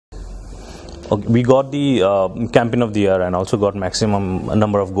Okay, we got the campaign of the year and also got maximum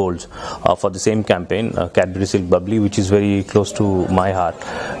number of golds for the same campaign, Cadbury Silk Bubbly, which is very close to my heart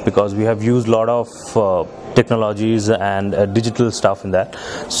because we have used a lot of technologies and digital stuff in that.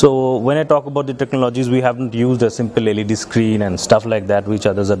 So when I talk about the technologies, we haven't used a simple LED screen and stuff like that which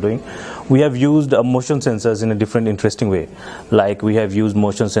others are doing. We have used motion sensors in a different interesting way. Like we have used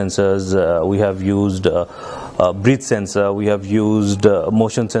motion sensors, we have used breath sensor, we have used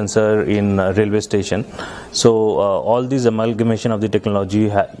motion sensor in railway station. So all these amalgamation of the technology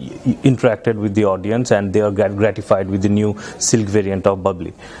interacted with the audience and they are gratified with the new silk variant of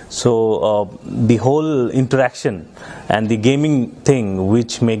Bubbly. So the whole interaction and the gaming thing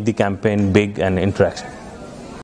which make the campaign big and interaction.